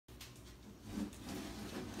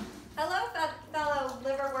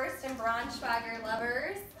and Braunschweiger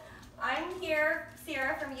lovers. I'm here,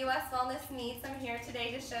 Sierra from US Wellness Meats. I'm here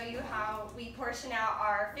today to show you how we portion out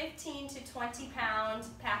our 15 to 20 pound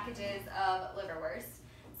packages of liverwurst.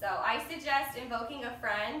 So I suggest invoking a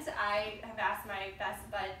friend. I have asked my best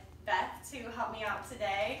bud Beth to help me out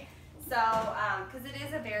today. So, because it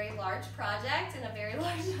is a very large project and a very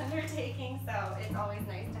large undertaking, so it's always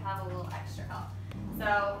nice to have a little extra help.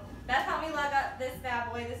 So Beth helped me lug up this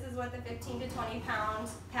bad boy. This is what the 15 to 20 pound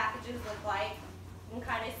packages look like. You can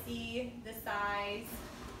kind of see the size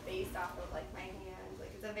based off of like my hand.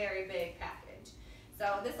 Like it's a very big package.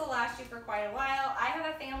 So this will last you for quite a while. I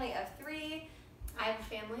have a family of 3. I have a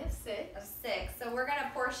family of 6. So we're gonna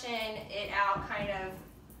portion it out kind of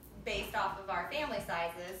based off of our family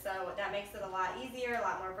sizes. So that makes it a lot easier, a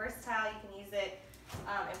lot more versatile. You can use it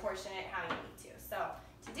and portion it how you need to. So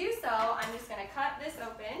to do so, I'm just gonna cut this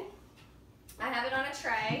open. I have it on a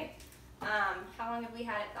tray. How long have we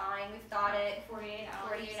had it thawing? We've thawed it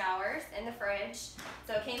 48 hours in the fridge.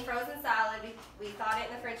 So it came frozen solid. We thawed it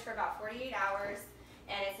in the fridge for about 48 hours.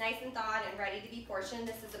 And it's nice and thawed and ready to be portioned.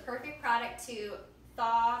 This is a perfect product to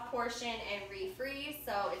thaw, portion, and refreeze.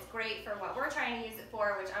 So it's great for what we're trying to use it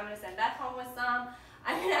for, which I'm going to send Beth home with some.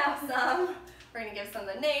 I'm going to have some. We're going to give some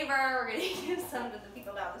to the neighbor. We're going to give some to the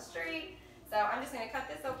people down the street. So I'm just going to cut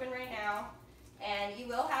this open right now. And you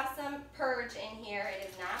will have some purge in here. It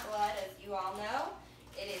is not blood, as you all know.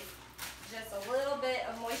 It is just a little bit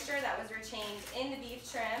of moisture that was retained in the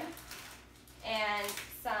beef trim and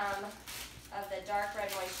some of the dark red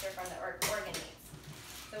moisture from the organ meats.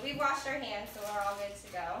 So we've washed our hands, so we're all good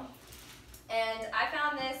to go. And I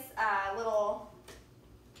found this little,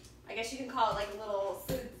 I guess you can call it like a little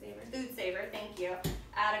food saver, thank you,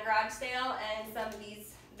 at a garage sale, and some of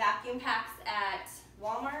these vacuum packs at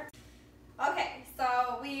Walmart. Okay,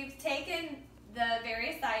 so we've taken the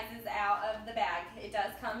various sizes out of the bag. It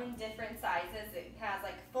does come in different sizes. It has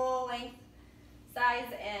like full length size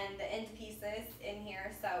and the end pieces in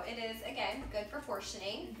here. So it is, again, good for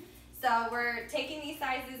portioning. So we're taking these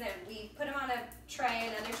sizes and we put them on a tray,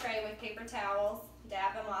 another tray with paper towels,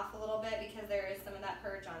 dab them off a little bit because there is some of that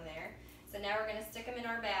purge on there. So now we're gonna stick them in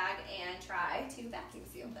our bag and try to vacuum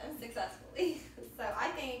seal them successfully. So I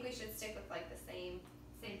think we should stick with like the same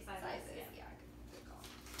sizes. Yeah, good call.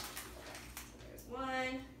 Okay, so there's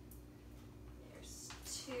 1, there's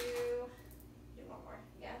 2, do one more,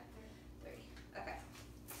 yeah, 3. Okay,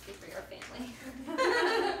 good for your family.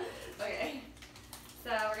 Okay,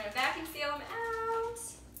 so we're gonna vacuum seal them out.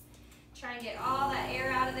 Try and get all that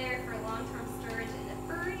air out of there for long-term storage in the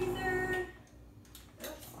freezer.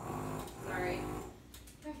 Oops, sorry.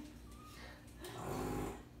 It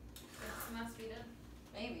must be done.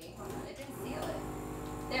 Maybe, hold on, it didn't seal it.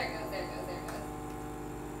 There it goes, there it goes, there it goes.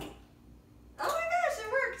 Oh my gosh, it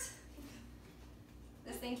worked!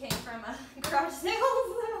 This thing came from a garage sale,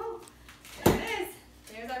 so there it is.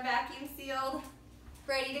 There's our vacuum sealed,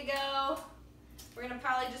 ready to go. We're gonna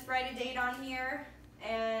probably just write a date on here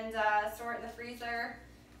and store it in the freezer,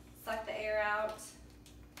 suck the air out,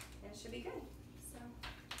 and it should be good. So,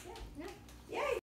 yeah. Yay!